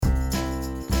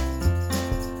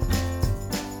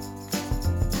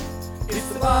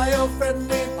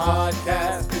Biofriendly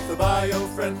Podcast. It's the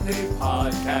Biofriendly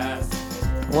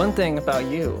Podcast. One thing about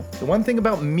you. The one thing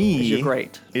about me you're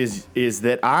great. is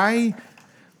that I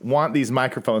want these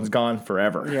microphones gone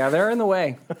forever. Yeah, they're in the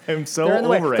way. I'm so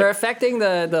over it. They're affecting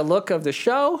the look of the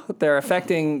show. They're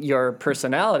affecting your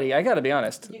personality. I got to be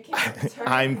honest.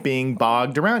 I'm being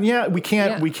bogged around. Yeah, we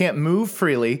can't move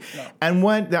freely. No. And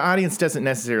what the audience doesn't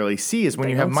necessarily see is when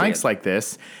you have mics like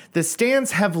this, the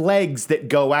stands have legs that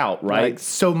go out, right?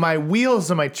 So my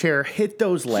wheels on my chair hit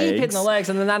those legs. Keep hitting the legs,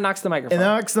 and then that knocks the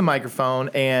microphone.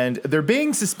 And they're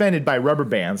being suspended by rubber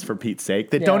bands, for Pete's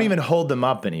sake, that don't even hold them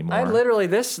up anymore. I literally,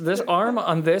 this arm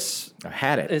on this I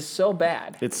had it. is so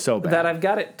bad. It's so bad. That I've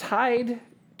got it tied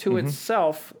to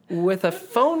itself with a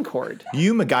phone cord.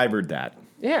 You MacGyvered that.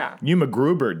 Yeah. You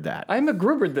MacGrubered that. I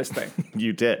MacGrubered this thing.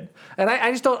 You did. And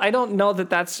I don't know that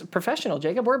that's professional,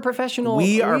 Jacob. We're professional.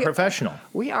 We are professional.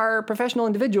 We are professional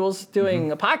individuals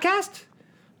doing a podcast,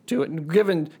 giving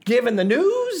the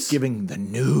news. Giving the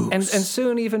news. And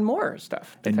soon even more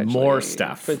stuff. And more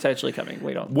stuff. Potentially coming.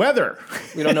 We don't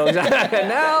know exactly. And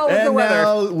now the weather.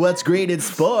 Now what's great in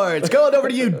sports. Going over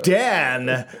to you,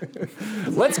 Dan.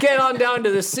 Let's get on down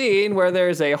to the scene where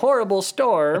there's a horrible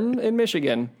storm in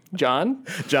Michigan. John?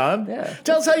 Yeah.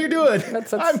 Tell us how you're doing.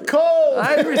 I'm cold.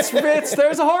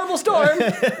 There's a horrible storm.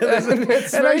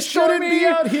 and I shouldn't be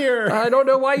out here. I don't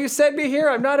know why you sent me here.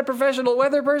 I'm not a professional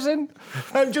weather person.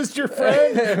 I'm just your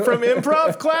friend from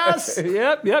improv class.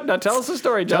 Yep. Now tell us the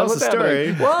story, John. Tell us the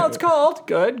story. Well, it's cold.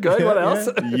 Good. What else?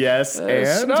 Yes, and?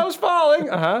 Snow's falling.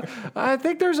 I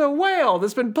think there's a whale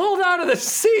that's been pulled out of the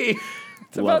sea.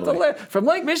 It's about to land from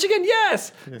Lake Michigan.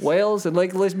 Yes. Whales and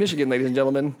Lake Michigan, ladies and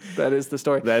gentlemen. That is the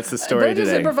story. That's the story today. Did I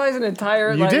just improvise an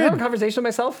entire have a conversation with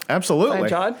myself? Absolutely.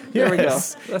 John? Yes. Here we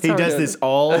go. He does this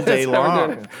all day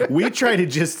long. We try to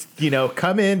just,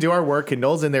 come in, do our work, and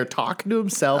Noel's in there talking to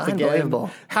himself again.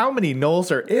 How many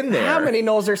Noels are in there? How many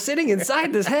Noels are sitting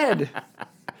inside this head?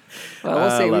 Well,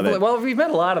 we'll see. We've met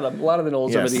a lot of them, a lot of the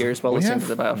Noels over the years while listening to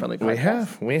the Biofriendly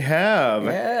Podcast. We have.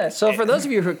 Yeah. So for those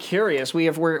of you who are curious,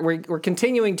 we're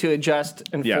continuing to adjust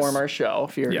and form our show.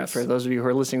 For those of you who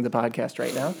are listening to the podcast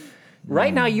right now,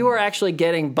 now you are actually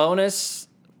getting bonus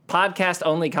podcast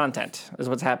only content. Is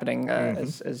what's happening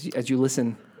as you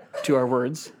listen to our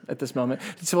words at this moment.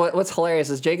 So what's hilarious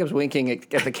is Jacob's winking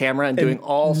at the camera and doing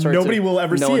all sorts. Nobody will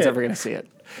ever see it. No one's ever going to see it.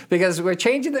 Because we're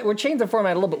changing the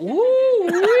format a little bit.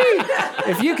 Woo-wee.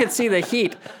 If you could see the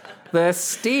heat, the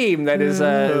steam that is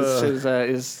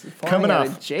coming out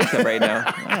off of Jacob right now.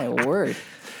 My word.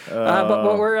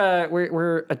 But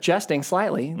we're adjusting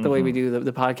slightly the way we do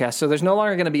the podcast. So there's no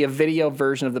longer going to be a video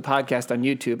version of the podcast on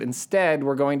YouTube. Instead,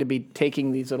 we're going to be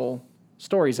taking these little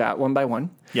stories out one by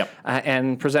one. Yep.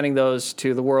 And presenting those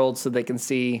to the world so they can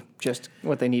see just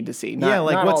what they need to see. Not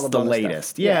what's all the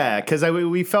latest. Yeah, because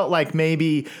we felt like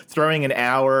maybe throwing an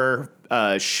hour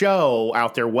show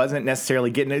out there wasn't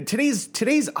necessarily getting it.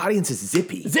 Today's audience is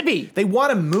zippy. They want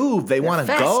to move. They want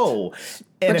to go.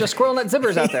 And just squirrel nut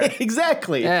zippers out there.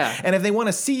 Exactly. Yeah. And if they want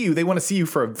to see you, they want to see you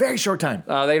for a very short time.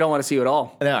 They don't want to see you at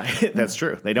all. No, that's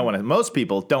true. They don't want to. Most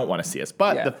people don't want to see us,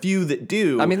 but the few that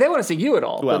do. I mean, they want to see you at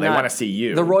all. Well, they want to see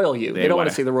you. The royal you. They don't want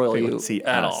to see the royal you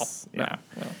at all. Yeah.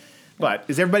 But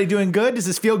is everybody doing good? Does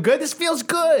this feel good? This feels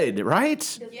good,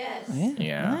 right? Yes.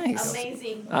 Yeah. Nice.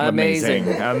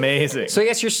 Amazing. So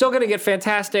yes, you're still going to get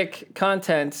fantastic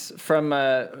content from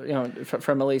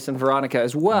from Elise and Veronica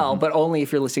as well, but only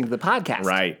if you're listening to the podcast.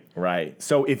 Right.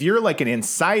 So if you're like an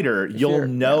insider, you'll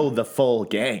know the full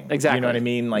gang. Exactly. You know what I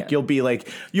mean? You'll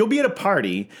be at a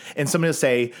party and somebody will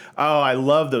say, "Oh, I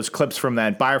love those clips from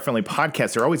that Biofriendly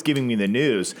Podcast. They're always giving me the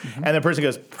news." And the person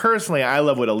goes, "Personally, I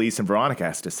love what Elise and Veronica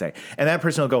has to say." And that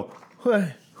person will go, "Who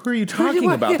are you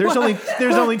talking about? There's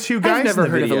only two guys in the video." I've never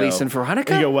heard of Elise and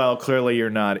Veronica. And you go, "Well, clearly you're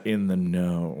not in the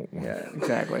know." Yeah,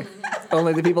 exactly.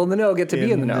 Only the people in the know get to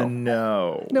be in the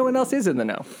know. No one else is in the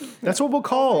know. That's what we'll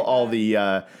call all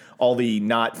the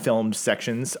not filmed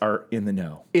sections are in the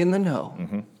know. In the know.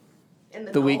 Mm-hmm. In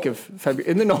the week of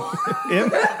February. In the know.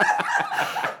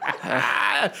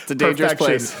 It's a dangerous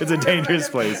place. It's a dangerous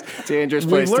place. Dangerous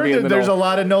place We've to be in learned the that there's knoll. a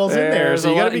lot of knolls in there, so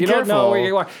you got to be careful. You don't know where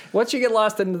you are. Once you get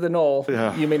lost into the knoll,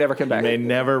 you may never come back. You may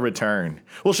never return.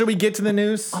 Well, should we get to the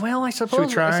news? Oh, well, I suppose. Should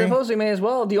we try? I suppose we may as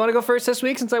well. Do you want to go first this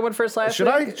week since I went first last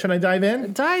week? Should I dive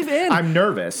in? Dive in. I'm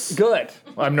nervous. Good.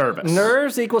 I'm nervous.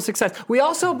 Nerves equals success. We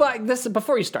also, this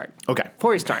before you start. Okay.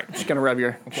 Before you start, I'm just going to rub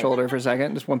your shoulder for a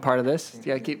second. Just one part of this. You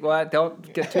got to keep,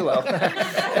 don't get too low.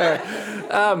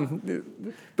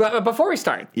 But before we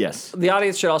start, yes, the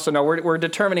audience should also know we're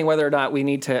determining whether or not we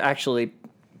need to actually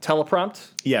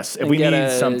teleprompt. Yes, if we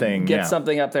need something. Get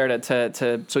something up there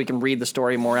to so we can read the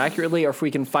story more accurately, or if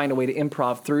we can find a way to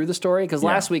improv through the story. Because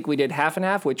last week we did half and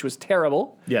half, which was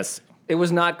terrible. Yes. It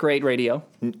was not great radio.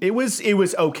 It was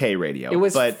okay radio. It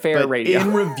was fair radio.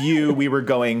 In review, we were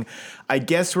going, I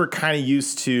guess we're kind of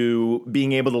used to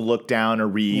being able to look down or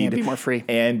read. And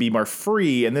be more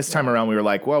free. And this time around, we were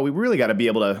like, well, we really got to be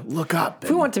able to look up. If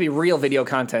we want to be real video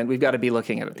content, we've got to be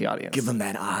looking at the audience. Give them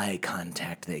that eye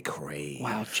contact they crave.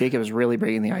 Wow, Jacob is really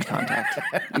breaking the eye contact.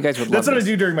 You guys would love That's what this. I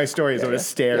do during my stories. I want to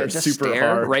stare super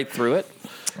hard. Right through it.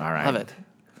 All right. Love it.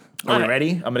 Are we ready?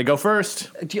 I'm going to go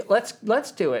first.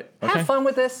 Let's do it. Okay. Have fun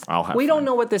with this. I'll have We fun. don't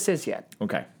know what this is yet.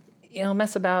 Okay.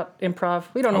 Mess about, improv.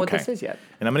 We don't know what this is yet.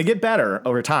 And I'm going to get better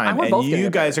over time. we're both And gonna you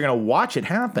get guys are going to watch it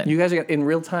happen. You guys are in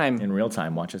real time. In real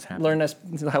time, watch us happen. Learn us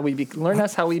how we become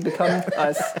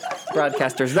us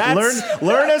broadcasters. That's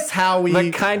learn us how we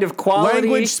the kind of quality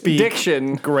language speak.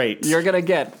 Diction Great. you're gonna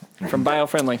get from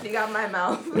Biofriendly. You got my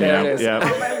mouth. There it is. Yeah.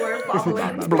 All my word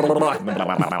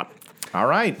following. All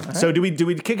right. So do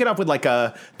we kick it off with like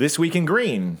a This Week in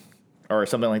Green or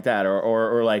something like that,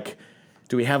 or like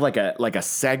do we have like a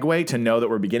segue to know that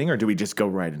we're beginning, or do we just go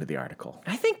right into the article?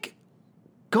 I think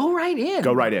go right in.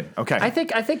 Go right in. Okay. I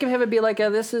think if have it be like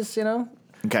this is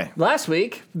Okay. last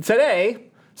week, today,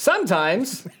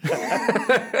 sometimes.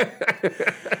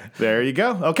 There you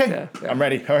go. Okay. Yeah. I'm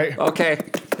ready. All right. Okay,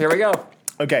 here we go.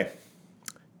 Okay.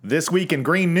 This Week in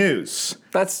Green News.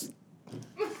 That's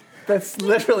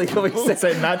literally what we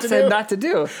Said not to said do? not to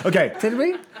do. Okay. Did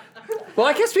we? Well,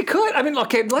 I guess we could. I mean,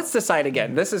 okay, let's decide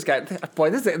again. This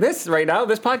right now,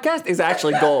 this podcast is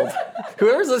actually gold.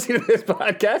 Whoever's listening to this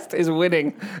podcast is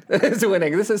winning. Is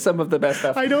winning. This is some of the best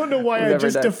stuff. I don't know why I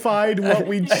just done. defied what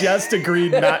we just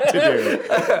agreed not to do.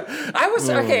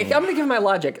 Okay, I'm going to give my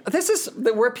logic. This is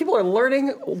where people are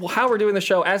learning how we're doing the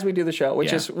show as we do the show,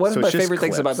 which is one So of my it's just favorite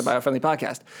things about the Biofriendly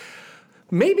Podcast.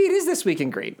 Maybe it is This Week in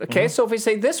Green. Okay, so if we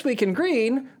say This Week in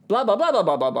Green, blah, blah, blah, blah,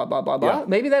 blah, blah, blah, blah, blah, blah,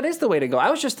 maybe that is the way to go. I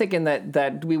was just thinking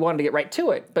that we wanted to get right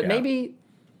to it, but maybe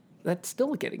that's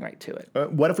still getting right to it.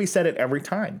 What if we said it every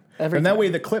time? Every and that time. way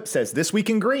the clip says This Week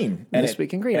in Green. This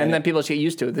Week in Green. And then people just get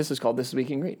used to it. This is called This Week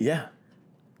in Green. Yeah.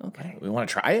 Okay. We want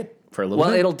to try it for a little bit?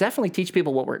 Well, it'll definitely teach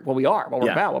people what we're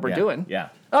about, what we're doing.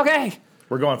 Yeah. Okay.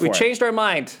 We're going for it. We changed our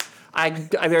mind.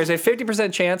 There's a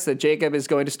 50% chance that Jacob is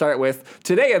going to start with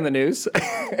today in the news.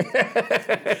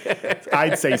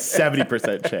 I'd say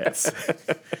 70% chance.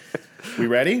 We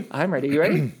ready? I'm ready. You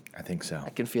ready? I think so. I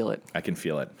can feel it. I can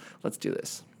feel it. Let's do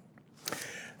this.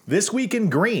 This Week in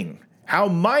Green, how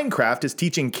Minecraft is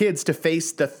teaching kids to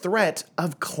face the threat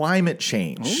of climate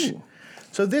change. Ooh.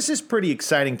 So this is pretty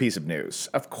exciting piece of news.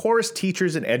 Of course,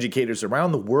 teachers and educators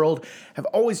around the world have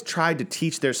always tried to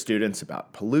teach their students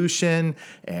about pollution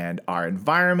and our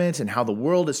environment and how the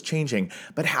world is changing.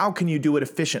 But how can you do it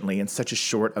efficiently in such a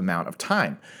short amount of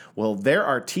time? Well, there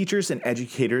are teachers and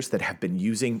educators that have been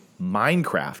using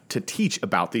Minecraft to teach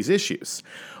about these issues.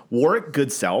 Warwick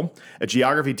Goodsell, a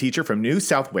geography teacher from New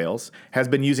South Wales, has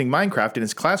been using Minecraft in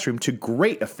his classroom to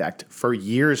great effect for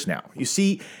years now. You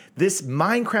see, this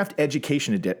Minecraft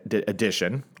Education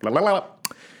Edition,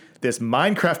 this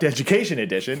Minecraft Education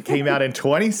Edition came out in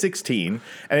 2016,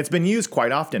 and it's been used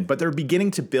quite often, but they're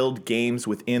beginning to build games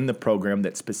within the program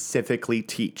that specifically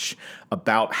teach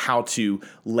about how to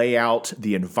lay out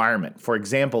the environment. For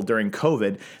example, during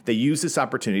COVID, they used this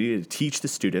opportunity to teach the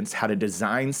students how to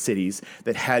design cities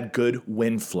that had good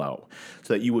wind flow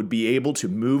so that you would be able to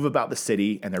move about the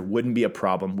city and there wouldn't be a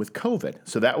problem with COVID.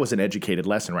 So that was an educated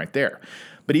lesson right there.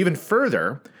 But even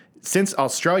further, since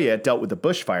Australia dealt with the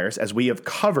bushfires, as we have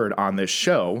covered on this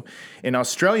show, an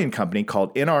Australian company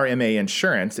called NRMA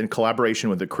Insurance, in collaboration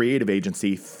with the creative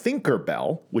agency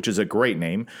Tinkerbell, which is a great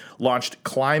name, launched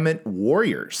Climate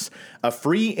Warriors, a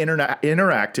free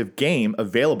interactive game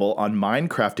available on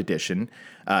Minecraft Edition,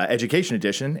 Education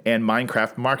Edition, and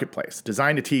Minecraft Marketplace,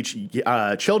 designed to teach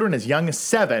children as young as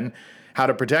 7 how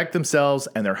to protect themselves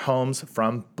and their homes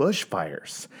from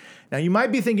bushfires. Now, you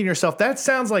might be thinking to yourself, that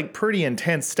sounds like pretty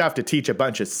intense stuff to teach a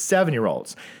bunch of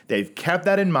 7-year-olds. They've kept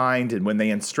that in mind, and when they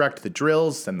instruct the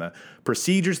drills and the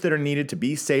procedures that are needed to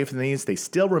be safe in these, they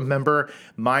still remember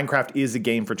Minecraft is a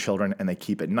game for children, and they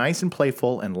keep it nice and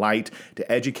playful and light to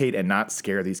educate and not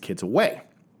scare these kids away.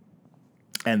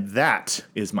 And that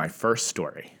is my first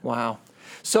story. Wow.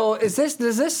 So does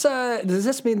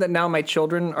this mean that now my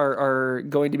children are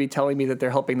going to be telling me that they're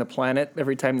helping the planet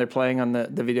every time they're playing on the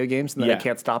video games and that I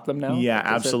can't stop them now? Yeah,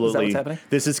 absolutely. Is that what's happening?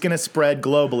 This is going to spread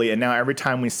globally, and now every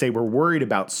time we say we're worried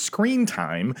about screen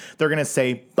time, they're going to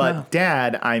say, but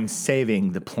Dad, I'm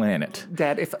saving the planet.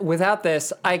 Dad, if without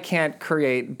this, I can't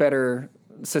create better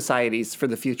societies for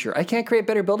the future. I can't create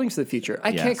better buildings for the future.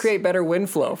 I can't create better wind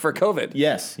flow for COVID.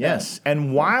 Yes.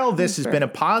 And while this has been a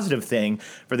positive thing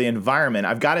for the environment,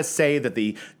 I've got to say that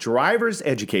the Driver's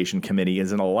Education Committee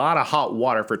is in a lot of hot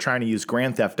water for trying to use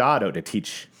Grand Theft Auto to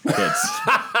teach kids.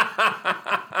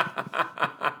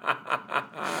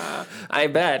 I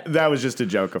bet. That was just a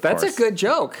joke, of course. That's a good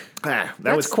joke.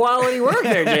 That's quality work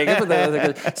there, Jacob.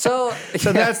 So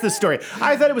that's the story.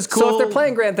 I thought it was cool. So if they're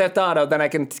playing Grand Theft Auto, then I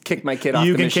can kick my kid off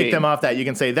the machine. You can kick them off that. You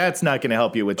can say, that's not going to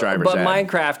help you with driver's ed. But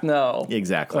Minecraft, no.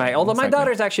 Exactly. Right. Although my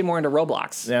daughter's actually more into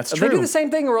Roblox. That's true. They do the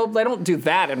same thing. They don't do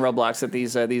that in Roblox that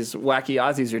these wacky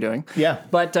Aussies are doing. Yeah.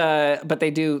 But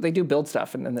they do build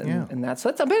stuff and that.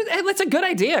 So that's a good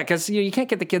idea because you can't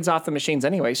get the kids off the machines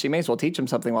anyway. So you may as well teach them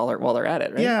something while they're at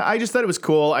it. Right? Yeah. I just thought it was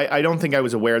cool. I don't think I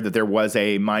was aware that there was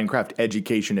a Minecraft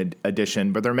education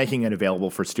edition, but they're making it available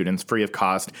for students free of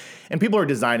cost. And people are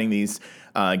designing these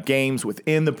games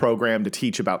within the program to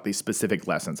teach about these specific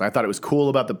lessons. I thought it was cool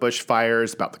about the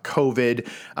bushfires, about the COVID.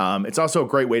 It's also a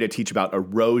great way to teach about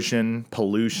erosion,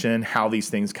 pollution, how these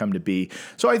things come to be.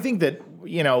 So I think that,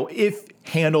 if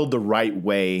handled the right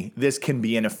way, this can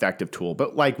be an effective tool.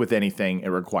 But like with anything, it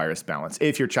requires balance.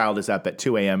 If your child is up at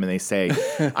 2 a.m. and they say,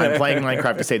 I'm playing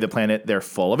Minecraft to save the planet, they're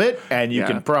full of it, and you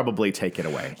can probably take it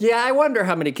away. Yeah, I wonder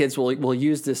how many kids will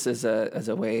use this as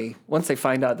a way, once they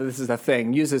find out that this is a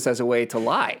thing, use this as a way to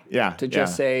lie. Yeah. To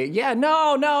just say,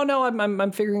 no,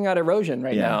 I'm figuring out erosion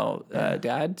right now,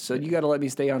 Dad. So you got to let me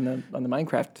stay on the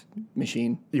Minecraft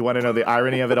machine. You want to know the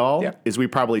irony of it all? Yeah. Is we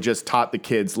probably just taught the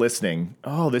kids listening,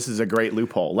 oh, this is a great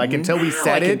loophole. Like until we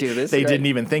said it, they didn't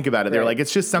even think about it. They were like,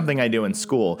 it's just something I do in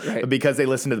school. Right. But because they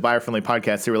listened to the Biofriendly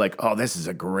Podcast, they were like, oh, this is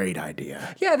a great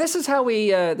idea. Yeah, this is how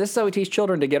we teach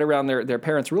children to get around their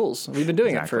parents' rules. We've been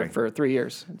doing it for 3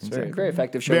 years. It's very, very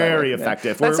effective. Very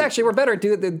effective. That's actually, we're better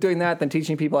doing that than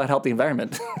teaching people how to help the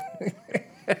environment.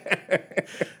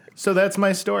 So that's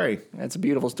my story. That's a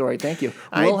beautiful story. Thank you.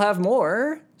 We'll have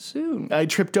more soon. I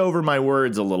tripped over my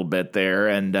words a little bit there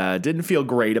and didn't feel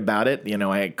great about it.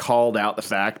 I called out the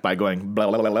fact by going blah,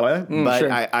 blah, blah, blah. But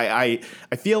sure. I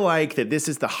feel like that this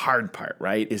is the hard part,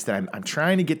 right? Is that I'm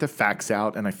trying to get the facts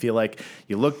out, and I feel like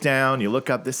you look down, you look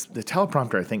up. The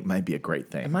teleprompter, I think, might be a great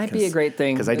thing. It might be a great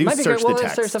thing. Because I do search the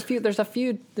text. There's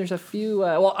a few.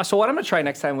 So what I'm going to try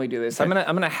next time we do this, okay.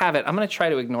 I'm going to have it. I'm going to try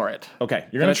to ignore it. Okay.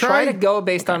 You're going to try to go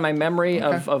based on my memory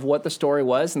of what the story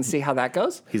was and see how that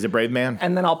goes. He's a brave man.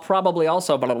 And then I'll probably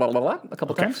also blah, blah, blah, blah, a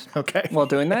couple times. Okay. While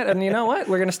doing that. And you know what?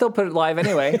 We're going to still put it live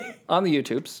anyway on the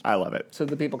YouTubes. I love it. So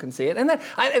that people can see it. And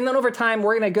then over time,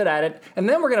 we're going to get good at it. And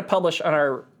then we're going to publish on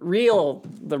the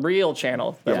real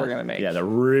channel that we're going to make. Yeah, the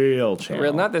real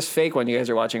channel. Not this fake one you guys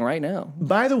are watching right now.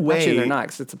 By the way. Actually, they're not,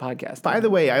 because it's a podcast. By the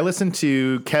way, I listened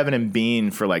to Kevin and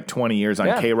Bean for like 20 years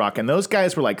on K-Rock, and those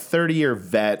guys were like 30-year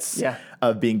vets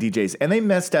of being DJs, and they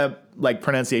messed up like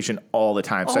pronunciation all the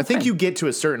time. So I think you get to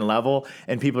a certain level,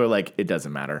 and people are like, it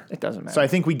doesn't matter. It doesn't matter. So I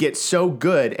think we get so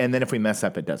good, and then if we mess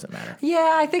up, it doesn't matter.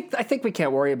 Yeah, I think we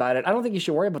can't worry about it. I don't think you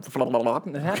should worry about the blah, blah, blah,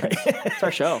 blah. It happens. It's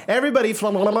our show. Everybody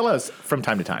blah, blah, blah, blah, from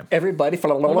time to time. Everybody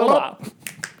blah, blah, blah, blah.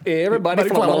 Everybody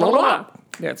blah, blah, blah, blah.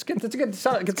 Yeah, it's good. It's a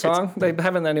good song. They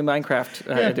have in that new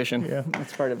Minecraft edition. Yeah,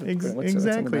 that's part of it.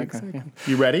 Exactly.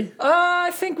 You ready?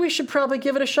 I think we should probably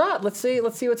give it a shot. Let's see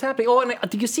what's happening. Oh, and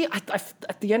did you see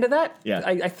at the end of that? Yeah.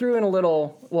 I threw in a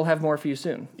little. We'll have more for you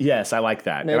soon. Yes, I like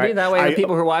that. Maybe that way the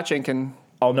people who are watching can.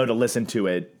 I'll know to listen to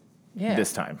it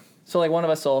this time. So like one of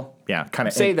us will. Kind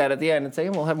of say that at the end and say,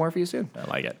 "We'll have more for you soon." I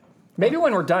like it. Maybe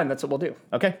when we're done, that's what we'll do.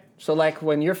 Okay. So like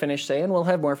when you're finished saying, we'll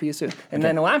have more for you soon. And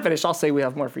then when I'm finished, I'll say we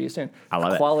have more for you soon. I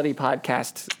love Quality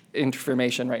podcast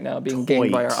information right now being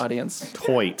gained by our audience.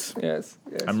 Toit. Yes.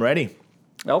 I'm ready.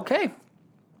 Okay.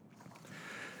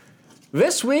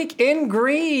 This week in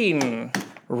green.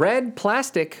 Red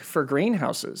plastic for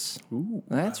greenhouses. Ooh.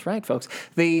 That's right, folks.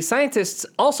 The scientists,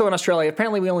 also in Australia,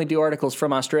 apparently we only do articles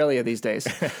from Australia these days,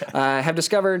 have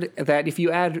discovered that if you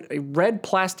add a red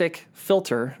plastic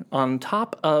filter on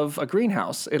top of a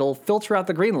greenhouse, it'll filter out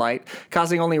the green light,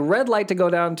 causing only red light to go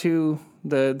down to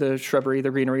the shrubbery,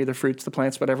 the greenery, the fruits, the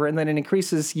plants, whatever, and then it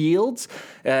increases yields,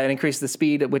 it increases the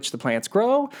speed at which the plants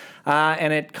grow,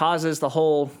 and it causes the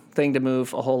whole thing to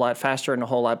move a whole lot faster and a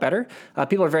whole lot better.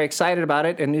 People are very excited about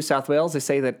it in New South Wales. They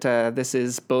say that this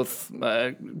is both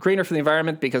greener for the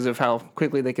environment because of how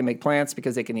quickly they can make plants,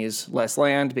 because they can use less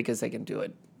land, because they can do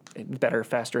it better,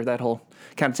 faster, that whole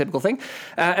kind of typical thing.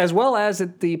 As well as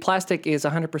the plastic is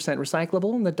 100%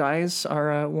 recyclable and the dyes are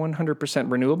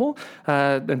 100% renewable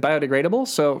and biodegradable.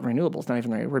 So renewable is not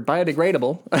even the right word,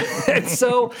 biodegradable. And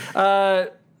so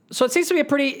it seems to be a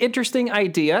pretty interesting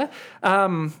idea.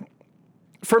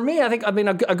 For me, a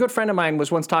good friend of mine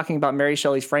was once talking about Mary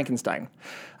Shelley's Frankenstein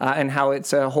and how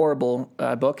it's a horrible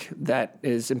book that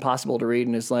is impossible to read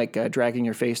and is like dragging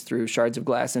your face through shards of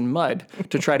glass and mud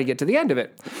to try to get to the end of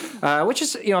it, which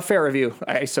is a fair review,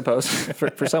 I suppose,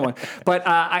 for someone. But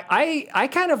I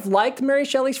kind of liked Mary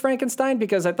Shelley's Frankenstein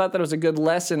because I thought that it was a good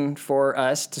lesson for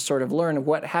us to sort of learn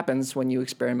what happens when you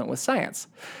experiment with science.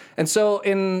 And so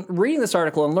in reading this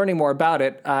article and learning more about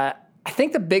it, I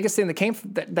think the biggest thing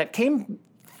that came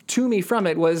to me from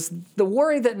it was the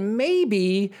worry that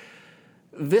maybe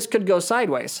this could go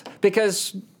sideways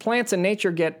because plants in nature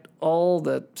get all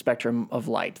the spectrum of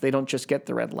light. They don't just get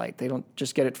the red light. They don't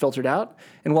just get it filtered out.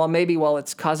 And while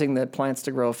it's causing the plants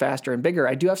to grow faster and bigger,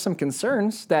 I do have some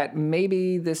concerns that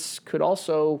maybe this could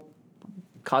also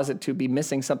cause it to be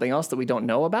missing something else that we don't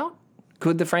know about.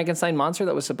 Could the Frankenstein monster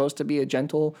that was supposed to be a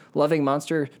gentle, loving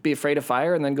monster be afraid of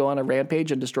fire and then go on a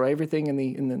rampage and destroy everything in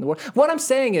the world? What I'm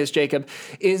saying is, Jacob,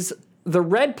 is the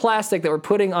red plastic that we're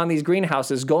putting on these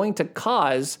greenhouses going to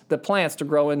cause the plants to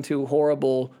grow into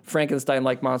horrible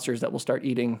Frankenstein-like monsters that will start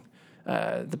eating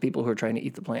the people who are trying to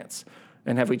eat the plants?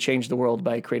 And have we changed the world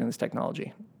by creating this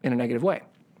technology in a negative way?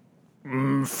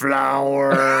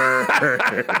 Flowers.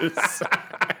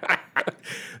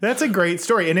 That's a great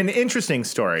story and an interesting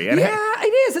story. And it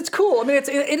is. It's cool. I mean,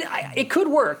 it could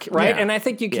work, right? Yeah. And I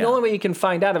think the only way you can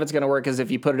find out if it's going to work is if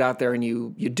you put it out there and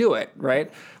you do it,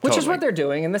 right? Which is what they're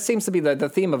doing. And this seems to be the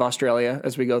theme of Australia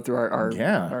as we go through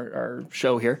our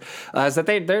show here, is that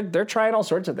they're trying all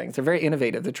sorts of things. They're very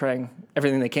innovative. They're trying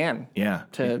everything they can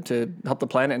to help the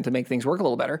planet and to make things work a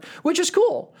little better, which is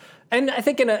cool. And I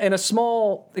think in a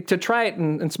small, to try it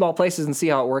in small places and see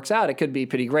how it works out, it could be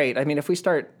pretty great. I mean, if we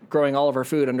start growing all of our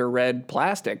food under red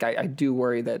plastic, I do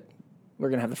worry that we're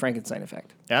going to have the Frankenstein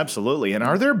effect. Absolutely. And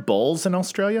are there bulls in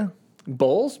Australia?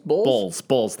 Bulls,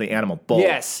 the animal bull.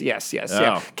 Yes. Yeah.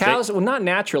 Cows, not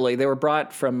naturally. They were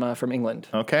brought from England.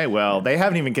 Okay, well, they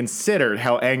haven't even considered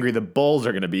how angry the bulls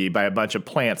are going to be by a bunch of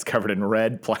plants covered in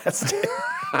red plastic.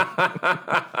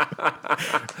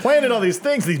 Planted all these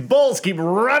things, these bulls keep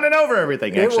running over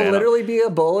everything. It will literally be a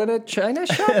bull in a china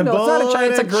shop. No, it's not a china.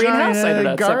 It's a greenhouse. I don't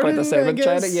know. It's not quite the same.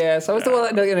 China, so it's the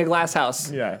one in a glass house.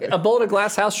 Yeah. A bull in a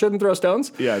glass house shouldn't throw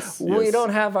stones. Yes. We don't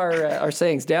have our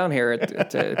sayings down here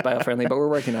at Biofriendly, but we're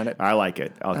working on it. I like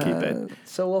it. I'll keep it.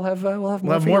 So we'll have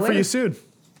more for you soon.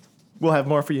 We'll have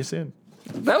more for you soon.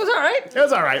 That was all right. It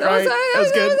was all right, right? That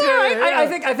was good. All right.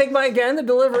 Yeah. I think the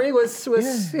delivery was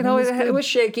it was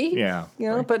shaky. Yeah.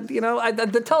 But the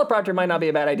teleprompter might not be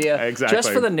a bad idea. Exactly. Just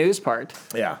for the news part.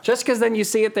 Yeah. Just because then you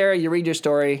see it there, you read your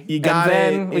story, you got and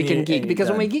then it, we can geek. Because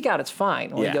when we geek out, it's fine.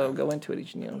 When we go into it,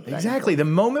 exactly. The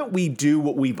moment we do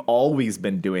what we've always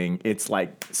been doing, it's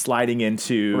like sliding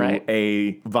into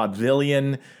a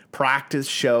vaudevillian practice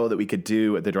show that we could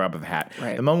do at the drop of a hat.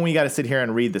 Right. The moment we got to sit here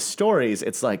and read the stories,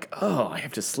 it's like, I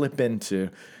have to slip into.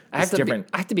 I have to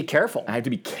be careful. I have to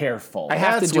be careful. I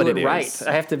have to do it right.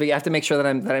 I have to make sure that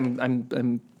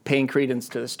I'm paying credence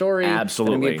to the story.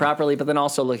 Absolutely. And I'm doing it properly, but then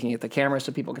also looking at the camera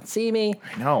so people can see me.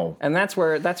 I know. And that's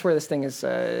where this thing is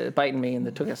biting me in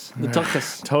the tuchus. The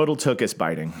tuchus. Total tuchus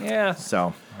biting. Yeah.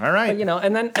 So, all right.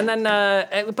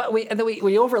 But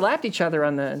we overlapped each other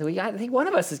on the. I think one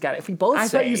of us has got it. If we both I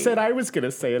thought you said I was going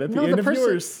to say it at the end of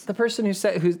yours. The person who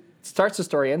starts the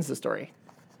story ends the story.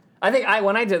 I think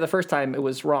when I did it the first time, it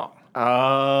was wrong.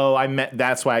 Oh,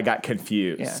 that's why I got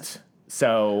confused. Yeah.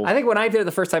 So I think when I did it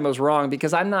the first time, it was wrong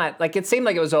because I'm not it seemed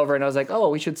like it was over, and I was like,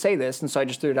 we should say this, and so I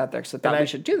just threw it out there because I thought we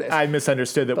should do this. I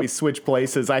misunderstood that we switched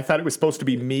places. I thought it was supposed to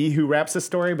be me who wraps the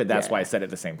story, but that's why I said it at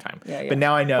the same time. Yeah. But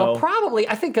now I know. Well, probably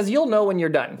I think because you'll know when you're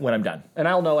done. When I'm done, and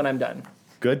I'll know when I'm done.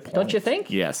 Good point. Don't you think?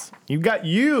 Yes.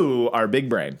 You are big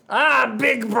brain.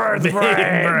 Big bird's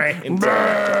brain. You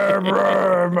sound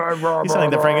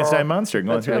like the Frankenstein monster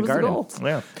going through the garden.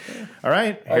 Yeah. All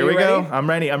right. Here we go. I'm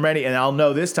ready. And I'll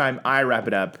know this time I wrap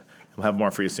it up. We'll have more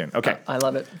for you soon. Okay. I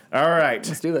love it. All right.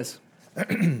 Let's do this.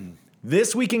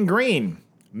 This Week in Green.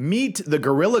 Meet the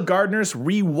guerrilla gardeners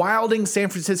rewilding San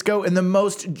Francisco in the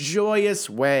most joyous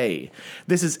way.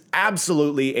 This is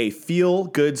absolutely a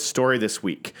feel-good story this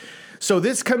week. So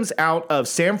this comes out of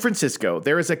San Francisco.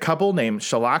 There is a couple named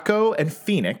Shalako and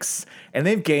Phoenix, and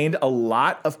they've gained a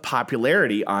lot of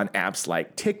popularity on apps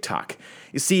like TikTok.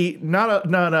 You see, not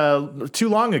too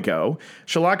long ago,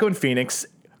 Shalako and Phoenix,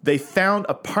 they found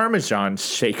a Parmesan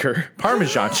shaker,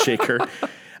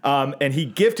 and he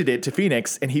gifted it to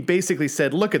Phoenix, and he basically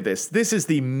said, look at this. This is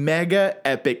the mega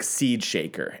epic seed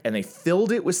shaker. And they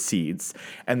filled it with seeds,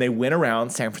 and they went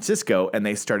around San Francisco, and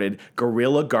they started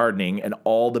guerrilla gardening in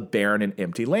all the barren and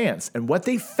empty lands. And what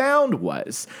they found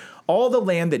was all the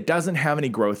land that doesn't have any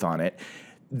growth on it,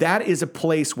 that is a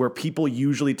place where people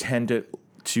usually tend to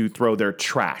throw their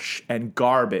trash and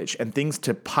garbage and things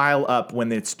to pile up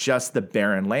when it's just the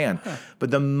barren land.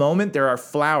 But the moment there are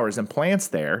flowers and plants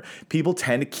there, people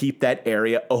tend to keep that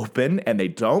area open and they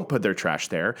don't put their trash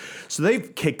there. So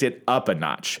they've kicked it up a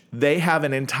notch. They have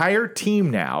an entire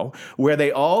team now where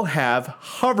they all have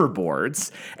hoverboards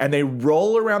and they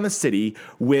roll around the city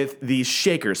with these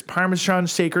shakers, Parmesan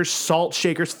shakers, salt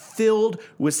shakers filled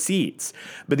with seeds.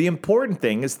 But the important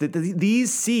thing is that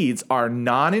these seeds are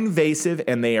non-invasive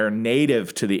and they are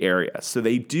native to the area. So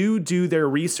they do their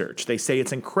research. They say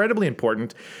it's incredibly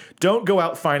important. Don't go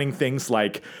out finding things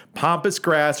like pampas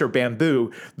grass or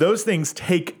bamboo. Those things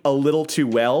take a little too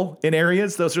well in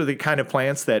areas. Those are the kind of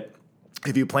plants that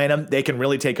if you plant them, they can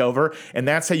really take over. And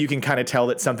that's how you can kind of tell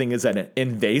that something is an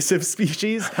invasive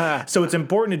species. So it's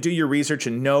important to do your research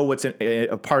and know what's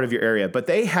a part of your area. But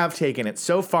they have taken it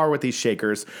so far with these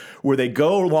shakers where they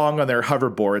go along on their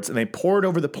hoverboards and they pour it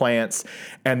over the plants.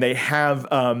 And they have,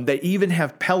 they even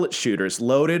have pellet shooters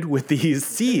loaded with these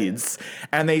seeds.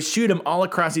 And they shoot them all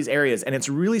across these areas. And it's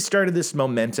really started this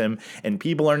momentum. And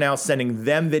people are now sending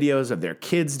them videos of their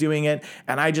kids doing it.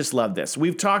 And I just love this.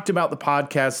 We've talked about the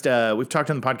podcast, we've talked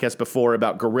on the podcast before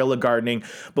about guerrilla gardening,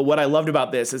 but what I loved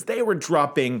about this is they were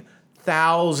dropping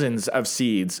thousands of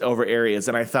seeds over areas,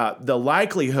 and I thought the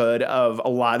likelihood of a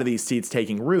lot of these seeds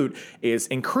taking root is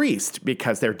increased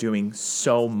because they're doing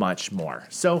so much more.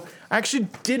 So I actually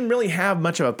didn't really have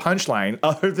much of a punchline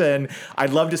other than I'd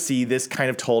love to see this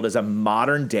kind of told as a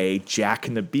modern day Jack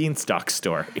and the Beanstalk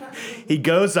story. He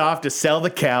goes off to sell the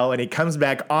cow and he comes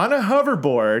back on a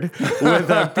hoverboard with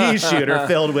a pea shooter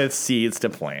filled with seeds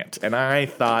to plant. And I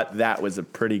thought that was a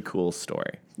pretty cool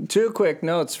story. 2 quick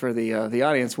notes for the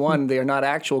audience. One, they are not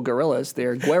actual gorillas; they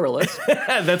are guerrillas.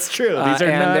 That's true. These are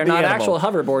and they're not animal. actual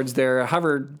hoverboards. They're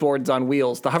hoverboards on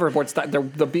wheels. The hoverboards,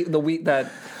 the wheat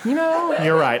that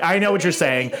You're right. I know what you're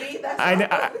saying. I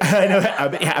know.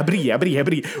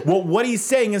 Well, what he's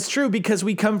saying is true because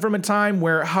we come from a time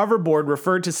where hoverboard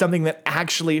referred to something that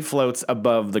actually floats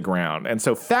above the ground. And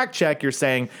so, fact check. You're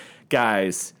saying,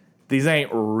 guys, these ain't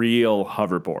real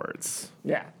hoverboards.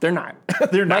 Yeah, they're not.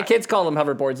 They're not. My kids call them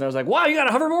hoverboards, and I was like, "Wow, you got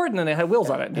a hoverboard?" And then they had wheels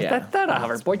on it. Yeah. That's not a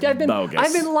hoverboard. I've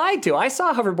bogus. been lied to. I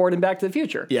saw a hoverboard in Back to the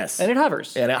Future. Yes, and it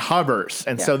hovers.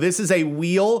 And so this is a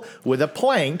wheel with a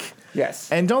plank.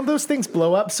 Yes. And don't those things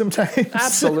blow up sometimes?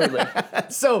 Absolutely.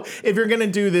 So if you're going to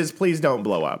do this, please don't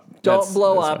blow up. Don't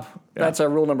blow up. That's our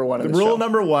rule number 1 of the show. Rule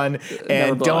number 1.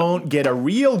 And don't get a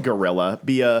real gorilla.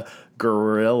 Be a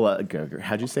guerrilla.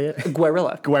 How'd you say it?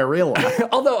 Guerrilla. Guerrilla.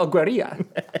 Although a guerrilla.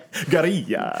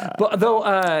 Guerrilla. But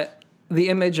though the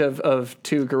image of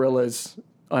 2 gorillas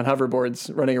on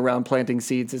hoverboards running around planting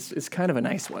seeds is kind of a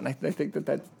nice one. I think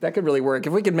that could really work.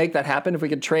 If we could make that happen, if we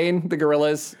could train the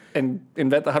gorillas and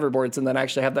invent the hoverboards and then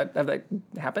actually have that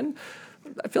happen,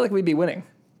 I feel like we'd be winning.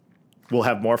 We'll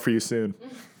have more for you soon.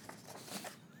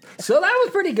 So that was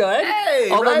pretty good. Hey,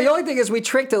 although right? the only thing is we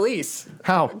tricked Elise.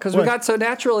 How? Because we got so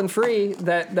natural and free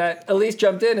that Elise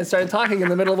jumped in and started talking in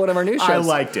the middle of one of our news shows. I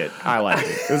liked it. But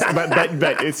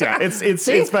it's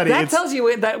See, funny. That tells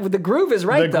you that the groove is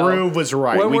right. The groove was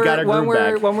right. We got a groove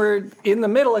back. When we're in the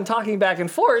middle and talking back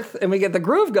and forth, and we get the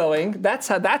groove going, that's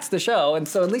the show. And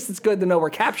so at least it's good to know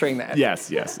we're capturing that. Yes.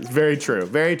 It's very true.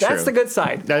 Very true. That's the good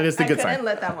side. That is the good side. I couldn't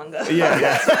let that one go.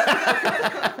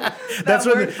 Yeah. That's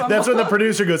when the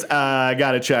producer goes, I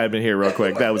gotta chime in here real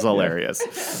quick. That was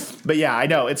hilarious. But yeah, I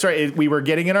know it's right. We were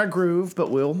getting in our groove,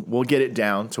 but we'll get it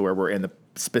down to where we're in the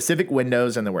specific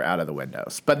windows and then we're out of the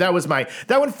windows. But that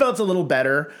one felt a little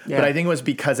better. Yeah. But I think it was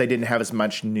because I didn't have as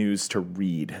much news to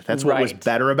read. That's what was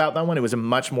better about that one. It was a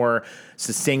much more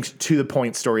succinct, to the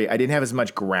point story. I didn't have as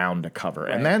much ground to cover,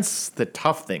 and that's the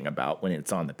tough thing about when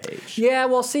it's on the page. Yeah,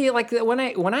 well, see, like when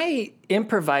I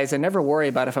improvise, I never worry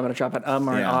about if I'm going to drop an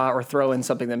or an ah or throw in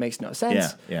something that makes no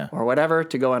sense, or whatever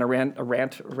to go on a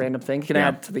random thing. It can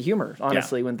add to the humor,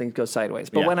 honestly, when things go sideways.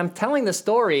 But when I'm telling the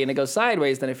story and it goes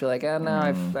sideways, then I feel like, no,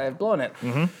 I've blown it.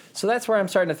 Mm-hmm. So that's where I'm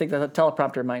starting to think that a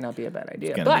teleprompter might not be a bad idea.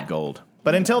 It's going to be gold.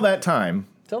 But until that time,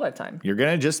 you're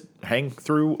going to just hang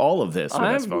through all of this with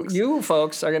us, folks. You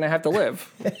folks are going to have to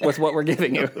live with what we're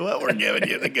giving you. What we're giving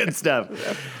you, the good stuff.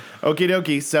 Okie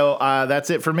dokie. So that's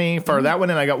it for me for that one,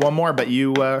 and I got one more, but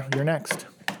you're next.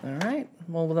 All right.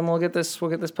 Well, then we'll get this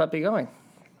puppy going.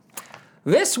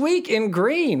 This week in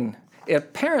green,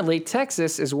 apparently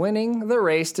Texas is winning the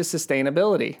race to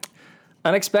sustainability.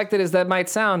 Unexpected as that might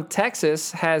sound,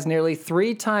 Texas has nearly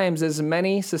 3 times as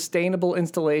many sustainable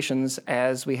installations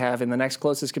as we have in the next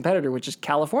closest competitor, which is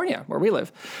California, where we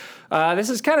live. This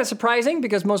is kind of surprising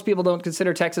because most people don't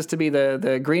consider Texas to be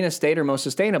the greenest state or most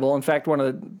sustainable. In fact, one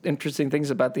of the interesting things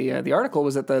about the article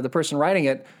was that the person writing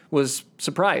it was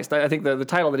surprised. I think the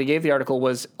title that he gave the article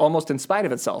was almost in spite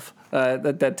of itself,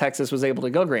 that Texas was able to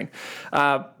go green.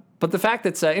 But the fact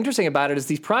that's interesting about it is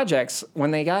these projects, when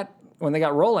they got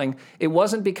rolling, it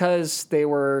wasn't because they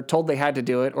were told they had to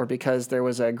do it or because there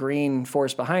was a green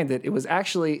force behind it.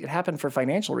 It happened for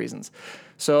financial reasons.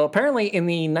 So apparently in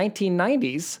the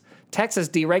 1990s, Texas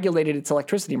deregulated its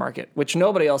electricity market, which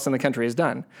nobody else in the country has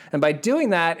done. And by doing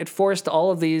that, it forced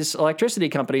all of these electricity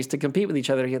companies to compete with each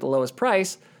other to get the lowest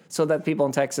price so that people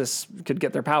in Texas could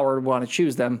get their power and want to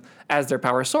choose them as their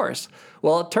power source.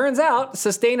 Well, it turns out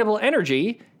sustainable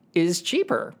energy is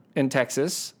cheaper in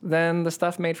Texas than the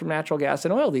stuff made from natural gas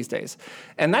and oil these days.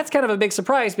 And that's kind of a big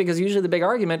surprise because usually the big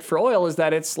argument for oil is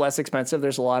that it's less expensive,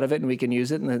 there's a lot of it, and we can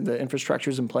use it, and the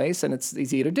infrastructure's in place, and it's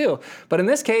easy to do. But in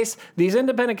this case, these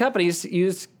independent companies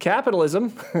use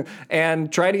capitalism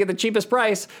and try to get the cheapest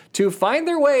price to find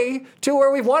their way to where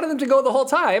we've wanted them to go the whole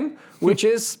time, which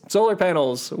is solar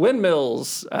panels,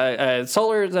 windmills,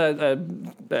 solar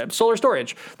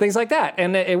storage, things like that.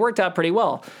 And it worked out pretty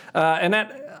well. And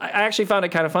that I actually found it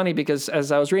kind of funny because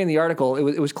as I was reading the article,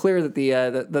 it was clear that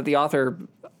the author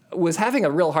was having a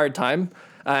real hard time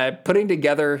putting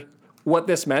together what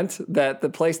this meant, that the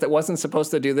place that wasn't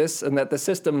supposed to do this and that the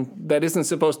system that isn't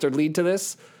supposed to lead to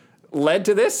this led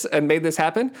to this and made this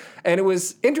happen. And it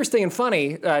was interesting and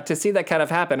funny to see that kind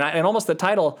of happen. And almost the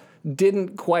title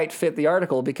didn't quite fit the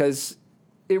article because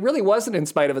it really wasn't in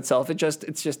spite of itself.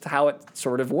 It's just how it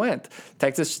sort of went.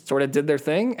 Texas sort of did their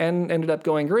thing and ended up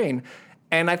going green.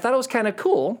 And I thought it was kind of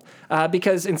cool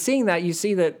because in seeing that, you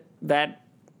see that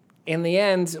in the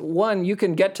end, one, you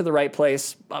can get to the right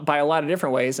place by a lot of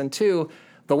different ways. And two,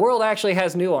 the world actually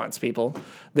has nuance, people.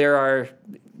 There are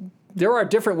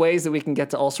different ways that we can get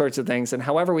to all sorts of things, and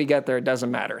however we get there, it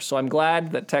doesn't matter. So I'm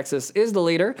glad that Texas is the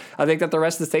leader. I think that the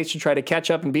rest of the states should try to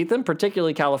catch up and beat them,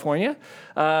 particularly California.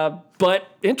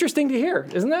 But interesting to hear,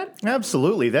 isn't that?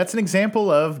 Absolutely. That's an example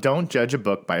of don't judge a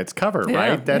book by its cover,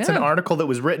 right? That's an article that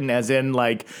was written as in,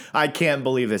 like, I can't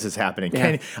believe this is happening.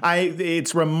 Yeah.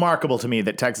 It's remarkable to me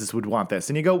that Texas would want this.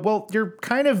 And you go, well, you're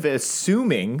kind of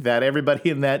assuming that everybody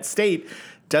in that state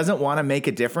doesn't want to make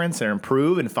a difference and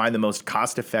improve and find the most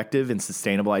cost-effective and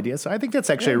sustainable ideas. So I think that's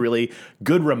actually a really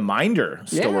good reminder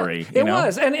story. Yeah, it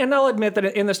was. And I'll admit that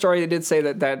in the story, they did say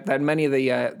that many of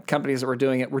the companies that were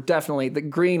doing it were definitely, the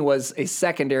green was a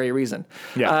secondary reason.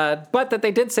 Yeah. But that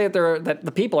they did say that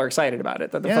the people are excited about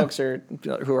it, that the folks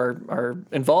who are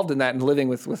involved in that and living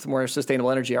with more sustainable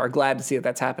energy are glad to see that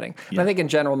that's happening. Yeah. And I think in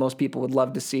general, most people would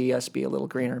love to see us be a little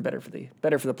greener and better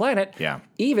for the planet,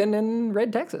 even in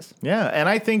red Texas. Yeah, and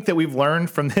I think that we've learned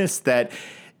from this that,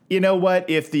 you know what,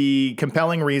 if the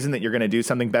compelling reason that you're going to do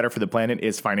something better for the planet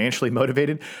is financially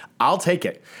motivated, I'll take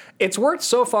it. It's worked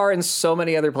so far in so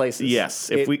many other places. Yes,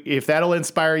 if that'll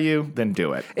inspire you, then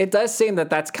do it. It does seem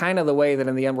that that's kind of the way that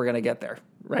in the end we're going to get there,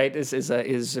 right? Is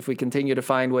if we continue to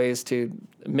find ways to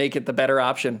make it the better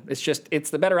option. It's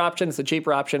the better option, it's the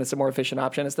cheaper option, it's the more efficient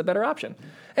option, it's the better option.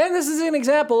 And this is an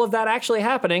example of that actually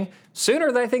happening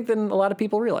sooner than I think than a lot of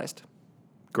people realized.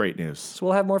 Great news. So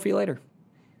we'll have more for you later.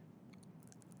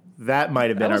 That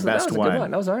might have been our best one. That was a good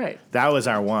one. That was all right. That was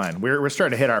our one. We're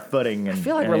starting to hit our footing. And, I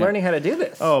feel like we're learning how to do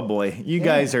this. Oh, boy. You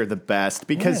guys are the best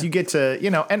because you get to,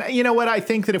 and you know what? I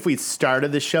think that if we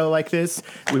started the show like this,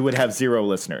 we would have 0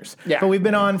 listeners. Yeah. But we've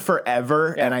been on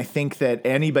forever, and I think that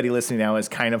anybody listening now is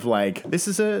kind of like,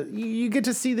 you get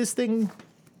to see this thing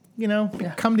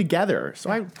come together.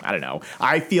 So I don't know.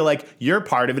 I feel like you're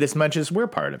part of it as much as we're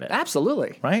part of it.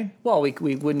 Absolutely. Right? Well, we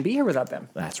wouldn't be here without them.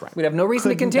 That's right. We'd have no reason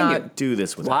to continue. Not do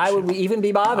this without Why would we even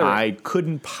be bothered? I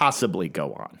couldn't possibly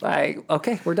go on.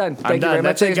 Okay, we're done. Thank you very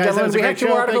much, ladies and gentlemen. We have 2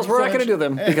 articles. We're not going to do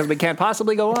them because we can't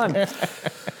possibly go on.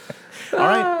 All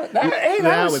right.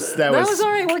 That was all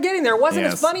right. We're getting there. It wasn't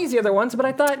as funny as the other ones, but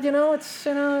I thought, it's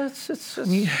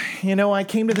I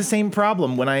came to the same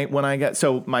problem when I got,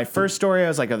 so my first story, I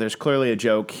was like, oh, there's clearly a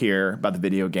joke here about the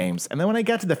video games. And then when I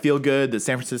got to the feel good, the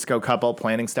San Francisco couple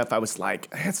planning stuff, I was like,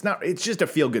 it's just a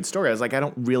feel good story. I was like, I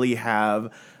don't really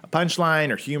have a punchline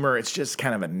or humor. It's just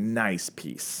kind of a nice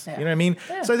piece. Yeah. You know what I mean?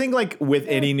 Yeah. So I think like with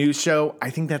any news show, I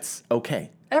think that's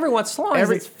okay. Every once in a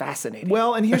while, it's fascinating.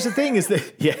 Well, and here's the thing is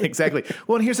that, exactly.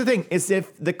 Well, and here's the thing is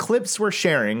if the clips we're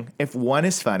sharing, if one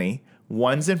is funny,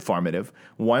 one's informative,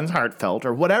 one's heartfelt,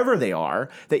 or whatever they are,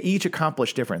 they each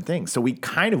accomplish different things. So we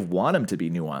kind of want them to be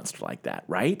nuanced like that,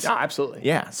 right? Oh, absolutely.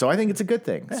 Yeah, so I think it's a good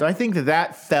thing. Yeah. So I think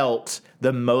that felt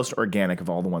the most organic of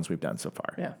all the ones we've done so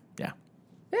far. Yeah. Yeah.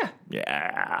 Yeah.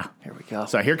 Yeah. Here we go.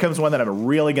 So here comes one that I'm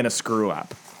really going to screw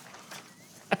up.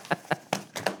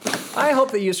 I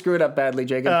hope that you screw it up badly,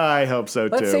 Jacob. I hope so,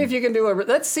 too. Let's see if you can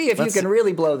Let's see if you can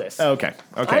really blow this. Okay.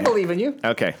 I believe in you.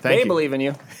 Okay, thank you. They believe in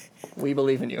you. We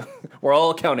believe in you. We're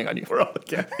all counting on you. We're all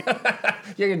counting.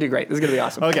 You're going to do great. This is going to be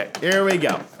awesome. Okay, here we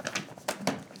go.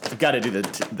 I've got to do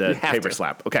the paper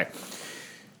slap. Okay.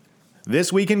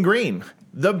 This week in green,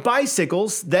 the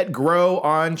bicycles that grow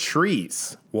on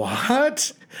trees.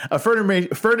 What? A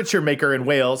furniture maker in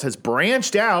Wales has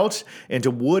branched out into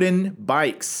wooden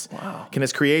bikes. Wow. Can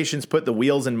his creations put the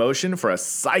wheels in motion for a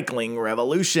cycling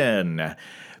revolution?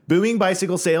 Booming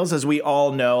bicycle sales, as we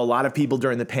all know, a lot of people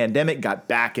during the pandemic got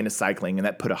back into cycling, and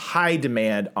that put a high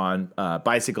demand on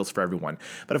bicycles for everyone.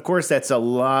 But of course, that's a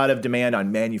lot of demand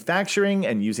on manufacturing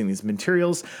and using these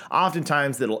materials,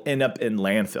 oftentimes that'll end up in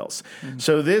landfills. Mm-hmm.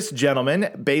 So this gentleman,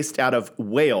 based out of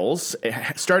Wales,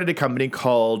 started a company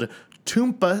called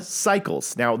Twmpa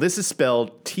Cycles. Now, this is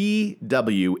spelled Twmpa.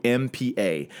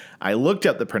 I looked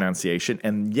up the pronunciation,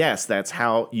 and yes, that's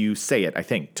how you say it, I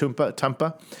think.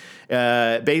 Twmpa.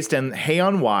 Based in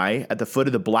Hay-on-Wye at the foot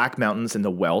of the Black Mountains in the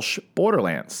Welsh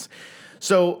borderlands.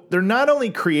 So they're not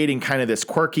only creating kind of this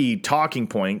quirky talking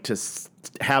point to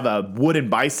have a wooden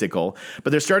bicycle,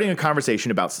 but they're starting a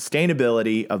conversation about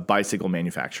sustainability of bicycle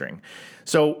manufacturing.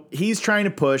 So he's trying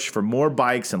to push for more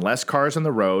bikes and less cars on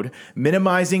the road.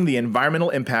 Minimizing the environmental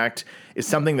impact is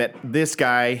something that this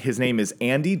guy, his name is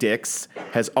Andy Dix,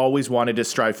 has always wanted to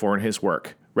strive for in his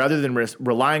work. Rather than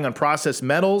relying on processed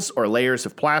metals or layers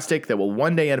of plastic that will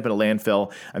one day end up in a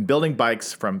landfill, I'm building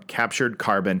bikes from captured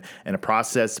carbon in a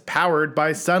process powered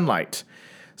by sunlight.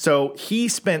 So he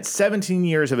spent 17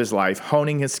 years of his life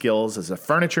honing his skills as a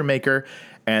furniture maker,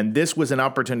 and this was an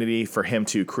opportunity for him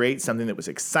to create something that was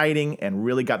exciting and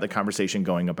really got the conversation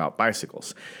going about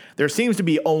bicycles. There seems to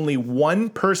be only one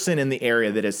person in the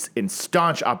area that is in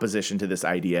staunch opposition to this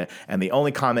idea, and the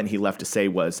only comment he left to say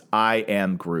was, "I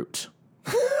am Groot."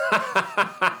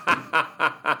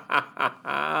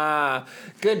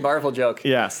 Good Marvel joke.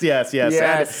 Yes.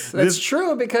 That's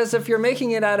true, because if you're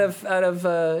making it out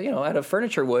of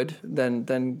furniture wood,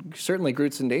 then certainly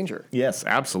Groot's in danger. Yes,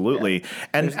 absolutely. Yeah.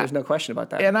 And there's no question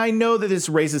about that. And I know that this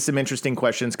raises some interesting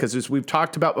questions, because as we've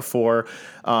talked about before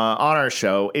on our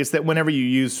show, is that whenever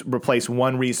you replace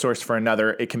one resource for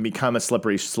another, it can become a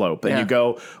slippery slope. And you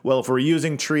go, well, if we're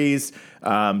using trees,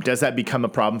 does that become a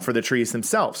problem for the trees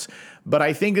themselves? But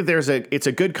I think that it's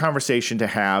a good conversation to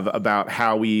have about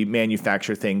how we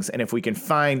manufacture things, and if we can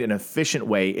find an efficient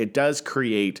way, it does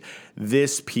create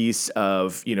this piece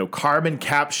of carbon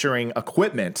capturing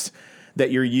equipment that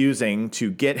you're using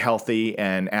to get healthy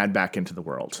and add back into the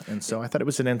world. And so I thought it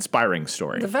was an inspiring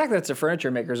story. The fact that it's a furniture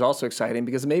maker is also exciting,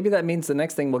 because maybe that means the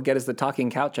next thing we'll get is the talking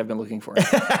couch I've been looking for.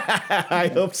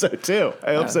 I hope so too.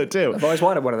 I've always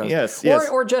wanted one of those. Yes.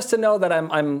 Or just to know that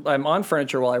I'm on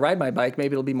furniture while I ride my bike.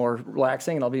 Maybe it'll be more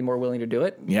relaxing and I'll be more willing to do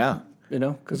it. Yeah.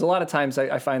 Because a lot of times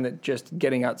I find that just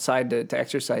getting outside to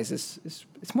exercise is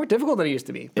it's more difficult than it used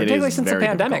to be, particularly since the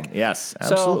pandemic. Difficult. Yes,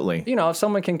 absolutely. So, if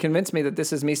someone can convince me that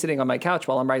this is me sitting on my couch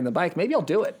while I'm riding the bike, maybe I'll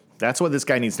do it. That's what this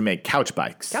guy needs to make, couch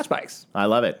bikes. Couch bikes. I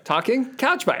love it. Talking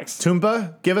couch bikes.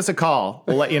 Twmpa, give us a call.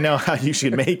 We'll let you know how you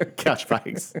should make couch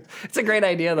bikes. It's a great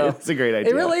idea, though. It's a great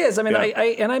idea. It really is. I mean,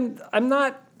 I'm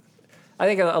not. I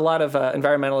think a lot of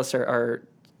environmentalists are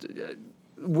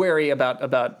wary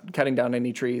about cutting down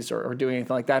any trees or doing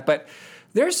anything like that. But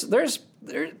there's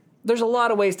a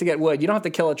lot of ways to get wood. You don't have to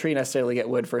kill a tree necessarily to get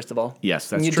wood, first of all. Yes,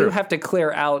 that's true. true. You do have to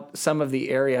clear out some of the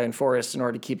area in forests in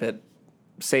order to keep it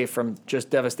safe from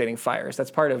just devastating fires. That's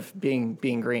part of being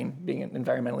green, being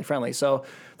environmentally friendly. So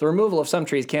the removal of some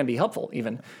trees can be helpful,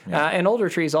 even. Yeah. And older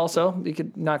trees also, you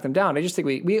could knock them down. I just think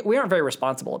we aren't very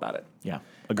responsible about it. Yeah,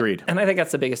 agreed. And I think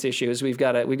that's the biggest issue, is we've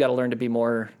got to learn to be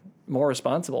more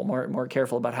responsible, more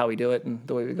careful about how we do it and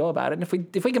the way we go about it. And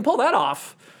if we can pull that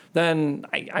off, then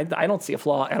I don't see a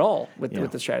flaw at all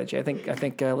with the strategy. I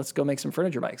think let's go make some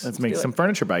furniture bikes. Let's make some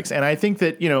furniture bikes. And I think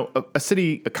that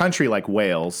a country like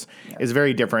Wales is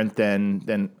very different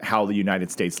than how the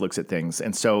United States looks at things.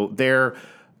 And so their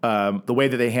the way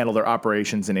that they handle their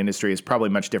operations and industry is probably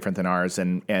much different than ours,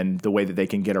 and the way that they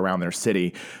can get around their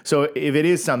city. So if it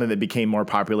is something that became more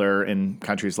popular in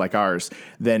countries like ours,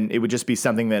 then it would just be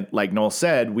something that, like Noel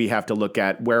said, we have to look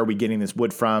at where are we getting this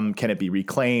wood from? Can it be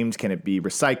reclaimed? Can it be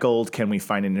recycled? Can we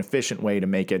find an efficient way to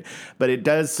make it? But it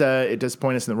does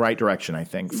point us in the right direction, I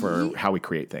think, for how we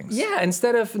create things. Yeah,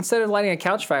 instead of lighting a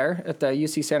couch fire at the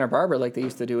UC Santa Barbara like they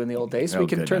used to do in the old days, we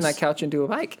can turn that couch into a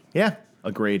bike. Yeah,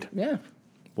 agreed. Yeah.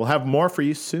 We'll have more for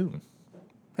you soon.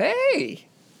 Hey.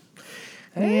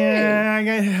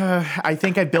 Yeah, I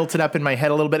think I built it up in my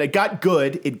head a little bit. It got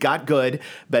good.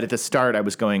 But at the start, I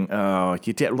was going, oh,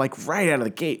 you did, like right out of the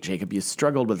gate, Jacob. You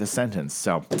struggled with the sentence.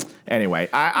 So anyway,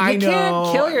 I know. You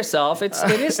can't kill yourself. It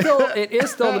is still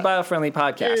the Biofriendly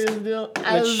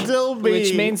Podcast.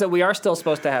 Which means that we are still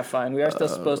supposed to have fun. We are still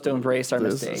supposed to embrace our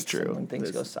mistakes. Is true. When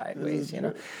things go sideways,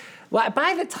 Well,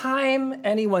 by the time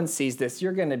anyone sees this,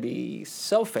 you're going to be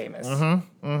so famous. I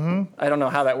don't know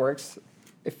how that works.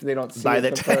 If they don't see by it,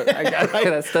 the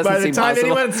time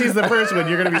anyone sees the first one,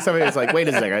 you're going to be somebody that's like, wait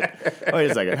a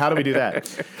second, how do we do that?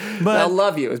 But they'll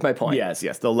love you is my point. Yes,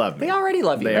 they'll love me. They already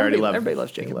love you. Everybody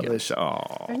loves Jacob. Love this show.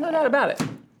 There's no doubt about it.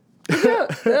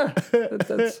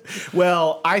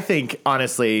 Well, I think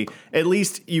honestly, at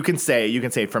least you can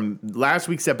say from last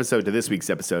week's episode to this week's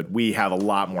episode, we have a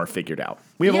lot more figured out.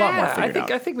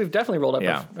 I think we've definitely rolled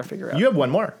up our figure out. You have one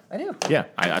more. I do. Yeah,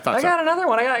 I thought so. I got another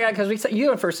one. I got because you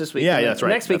went first this week. Yeah, that's right.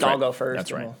 Next week that's I'll go first.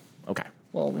 That's right. Okay.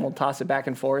 We'll toss it back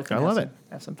and forth. I love it.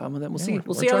 Have some fun with it.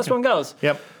 We'll see how this one goes.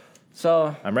 Yep.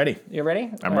 So I'm ready. You ready?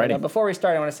 I'm ready. Before we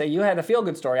start, I want to say you had a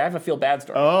feel-good story. I have a feel-bad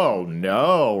story. Oh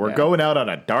no, we're going out on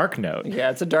a dark note. Yeah,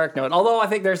 it's a dark note. Although I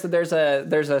think there's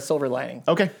a silver lining.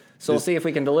 Okay. So we'll see if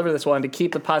we can deliver this one to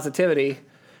keep the positivity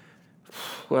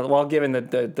while giving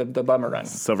the bummer run.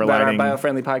 Silver lining. That our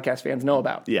Biofriendly Podcast fans know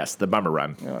about. Yes, the bummer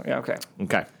run. Oh, yeah. Okay.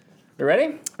 Okay. You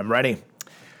ready? I'm ready.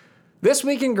 This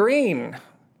week in green,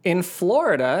 in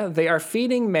Florida, they are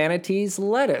feeding manatees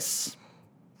lettuce.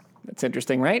 That's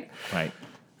interesting, right? Right.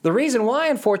 The reason why,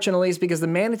 unfortunately, is because the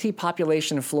manatee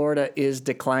population in Florida is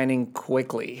declining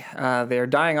quickly. They're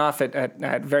dying off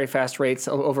at very fast rates.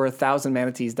 Over 1,000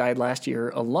 manatees died last year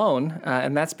alone,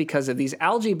 and that's because of these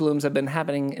algae blooms that have been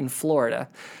happening in Florida.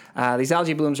 These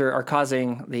algae blooms are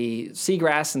causing the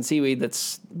seagrass and seaweed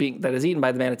that is eaten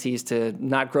by the manatees to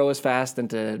not grow as fast and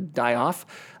to die off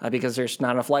because there's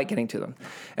not enough light getting to them.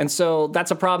 And so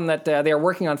that's a problem that they are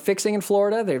working on fixing in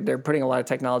Florida. They're putting a lot of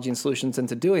technology and solutions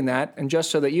into doing that. And just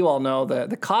so that you all know,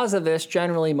 the cause of this,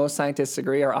 generally, most scientists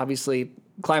agree, are obviously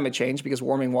climate change, because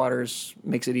warming waters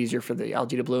makes it easier for the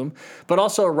algae to bloom, but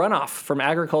also runoff from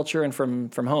agriculture and from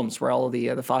homes, where all of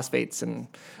the phosphates and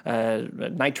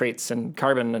nitrates and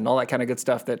carbon and all that kind of good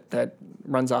stuff that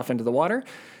runs off into the water,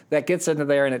 that gets into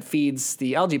there and it feeds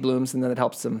the algae blooms, and then it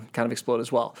helps them kind of explode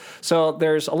as well. So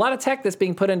there's a lot of tech that's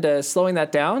being put into slowing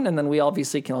that down, and then we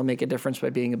obviously can all make a difference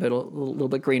by being a little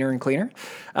bit greener and cleaner.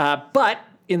 But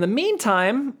in the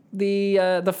meantime,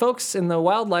 the folks in the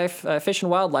wildlife, Fish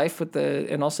and Wildlife,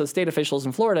 and also the state officials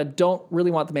in Florida don't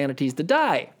really want the manatees to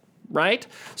die, right?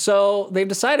 So they've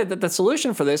decided that the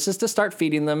solution for this is to start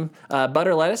feeding them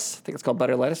butter lettuce. I think it's called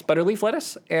butter lettuce, butterleaf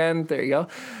lettuce, and there you go,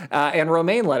 and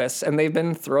romaine lettuce. And they've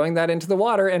been throwing that into the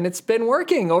water, and it's been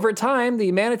working. Over time,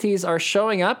 the manatees are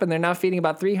showing up, and they're now feeding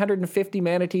about 350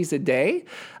 manatees a day.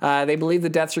 They believe the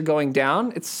deaths are going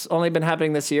down. It's only been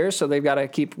happening this year, so they've got to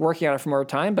keep working on it for more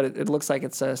time, but it looks like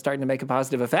it's starting to make a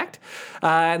positive effect.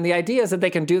 And the idea is that they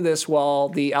can do this while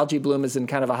the algae bloom is in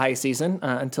kind of a high season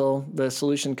until the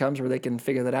solution comes where they can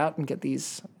figure that out and get the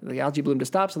algae bloom to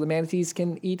stop so the manatees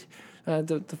can eat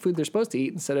the food they're supposed to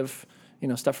eat instead of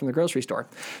stuff from the grocery store.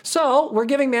 So we're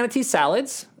giving manatee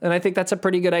salads, and I think that's a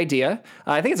pretty good idea.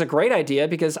 I think it's a great idea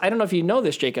because I don't know if you know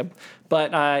this, Jacob,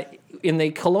 but in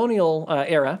the colonial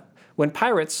era, when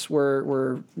pirates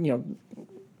were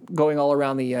going all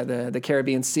around the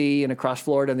Caribbean Sea and across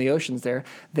Florida and the oceans there,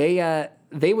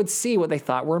 they would see what they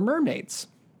thought were mermaids.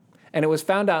 And it was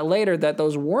found out later that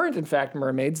those weren't, in fact,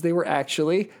 mermaids. They were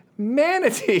actually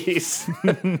manatees.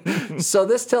 So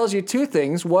this tells you two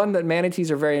things. One, that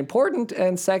manatees are very important.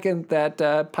 And second,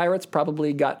 that pirates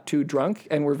probably got too drunk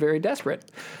and were very desperate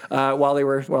while they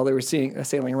were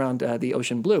sailing around the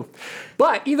ocean blue.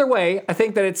 But either way, I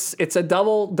think that it's a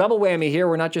double whammy here.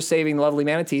 We're not just saving lovely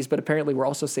manatees, but apparently we're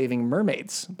also saving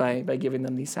mermaids by giving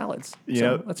them these salads.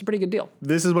 So that's a pretty good deal.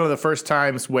 This is one of the first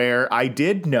times where I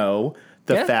did know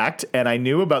the fact, and I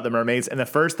knew about the mermaids. And the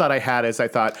first thought I had is I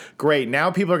thought, great,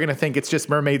 now people are going to think it's just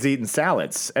mermaids eating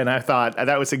salads. And I thought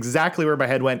that was exactly where my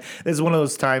head went. This is one of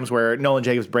those times where Noel and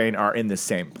Jacob's brain are in the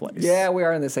same place. Yeah, we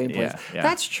are in the same place. Yeah.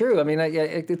 That's true. I mean,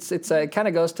 it kind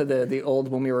of goes to the old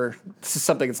when we were. This is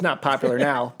something that's not popular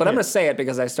now, but I'm going to say it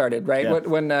because I started right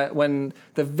when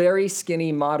the very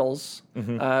skinny models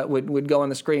would go on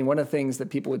the screen. One of the things that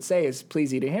people would say is,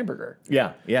 "Please eat a hamburger."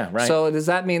 Yeah, right. So does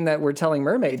that mean that we're telling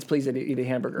mermaids, "Please eat a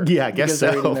hamburger"? Yeah, I guess because so.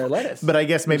 They're eating their lettuce. But I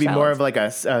guess maybe more of like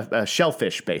a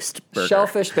shellfish-based burger.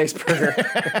 Shellfish-based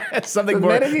burger. Something the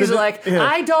more. Manatees are like,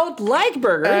 I don't like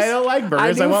burgers. I don't like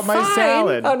burgers. I want my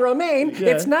salad. On romaine,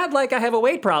 it's not like I have a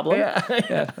weight problem.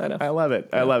 Yeah, I know. I love it.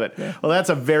 I love it. Yeah. Well, that's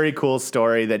a very cool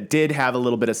story that did have a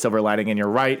little bit of silver lining, and you're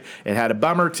right. It had a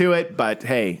bummer to it, but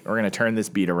hey, we're going to turn this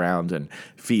beat around and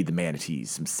feed the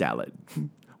manatees some salad.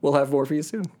 We'll have more for you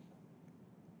soon.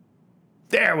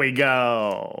 There we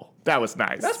go. That was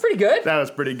nice. That's pretty good. That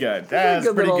was pretty good.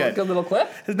 That's pretty good. Good little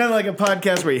clip. It's not like a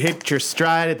podcast where you hit your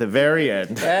stride at the very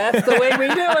end. That's the way we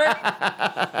do it.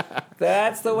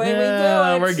 That's the way we do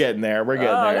it. We're getting there. We're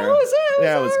getting there. That was it.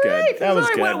 That was good. Right. That was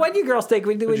good. What do you girls think?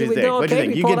 What do you think? What do you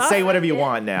think? You can say whatever you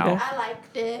want now. I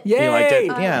liked it. Yay. You liked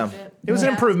it? I Yeah. liked it. It was an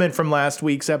improvement from last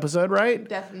week's episode, right?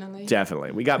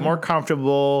 Definitely. We got more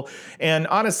comfortable. And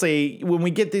honestly, when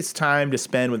we get this time to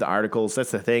spend with the articles,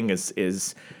 that's the thing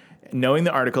is knowing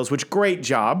the articles, which great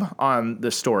job on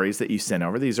the stories that you sent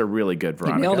over. These are really good,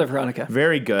 Veronica. You nailed it, Veronica.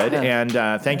 Very good. Yeah.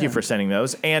 And thank you for sending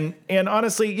those. And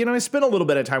honestly, I spent a little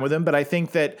bit of time with them, but I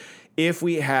think that if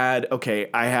we had,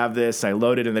 I have this, I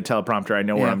loaded in the teleprompter, I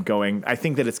know where I'm going, I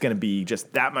think that it's going to be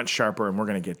just that much sharper and we're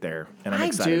going to get there. And I'm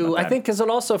excited about that. I think because it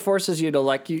also forces you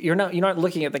to you're not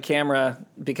looking at the camera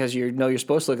because you know you're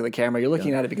supposed to look at the camera. You're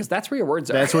looking at it because that's where your words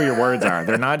are. That's where your words are.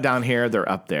 They're not down here, they're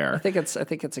up there. I think it's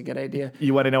a good idea.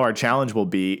 You want to know our challenge will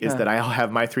be is that I'll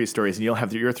have my 3 stories and you'll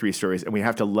have your 3 stories and we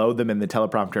have to load them in the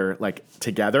teleprompter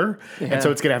together. Yeah. And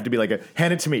so it's going to have to be like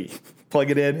hand it to me. Plug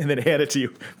it in and then hand it to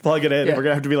you. Plug it in. Yeah. We're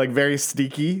going to have to be very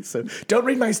sneaky. So don't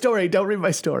read my story. Don't read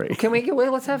my story.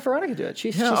 Let's have Veronica do it.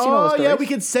 She's seen all the stories. Yeah, we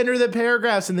could send her the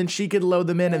paragraphs and then she could load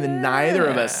them in and then neither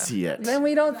of us see it. Then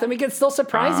we can still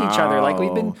surprise each other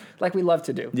like we love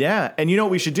to do. Yeah. And you know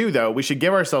what we should do though? We should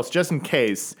give ourselves, just in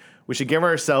case, we should give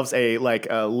ourselves a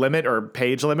limit or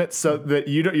page limit so that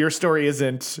your story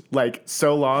isn't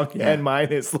so long and mine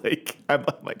is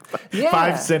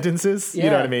 5 sentences. Yeah. You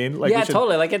know what I mean?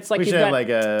 Totally. It's like you've got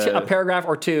a paragraph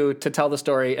or 2 to tell the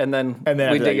story and then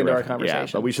we dig into our conversation.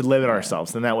 Yeah, but we should limit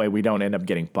ourselves, and that way we don't end up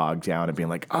getting bogged down and being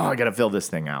like, I got to fill this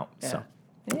thing out. Yeah. So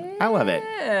I love it.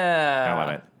 I love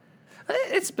it.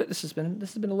 This has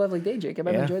been a lovely day, Jacob.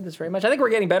 I've enjoyed this very much. I think we're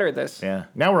getting better at this. Yeah.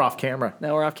 Now we're off camera.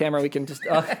 We can just,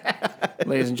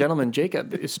 ladies and gentlemen,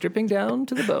 Jacob is stripping down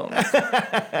to the bone.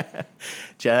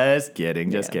 Just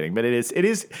kidding. But it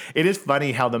is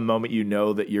funny how the moment you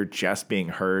know that you're just being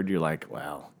heard, you're like,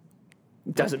 well,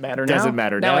 doesn't matter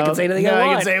now. I can say anything I want.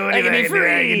 I can say anything.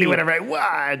 I can do whatever I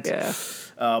want. Yeah.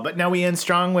 But now we end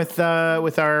strong with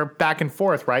our back and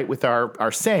forth, right? With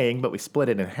our saying, but we split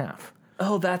it in half.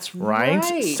 Oh, that's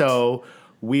right. So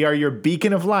we are your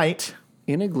beacon of light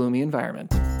in a gloomy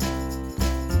environment. That's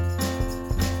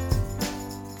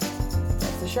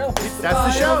the show. It's the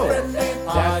Biofriendly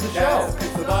Podcast.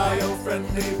 It's the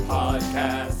Biofriendly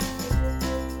Podcast.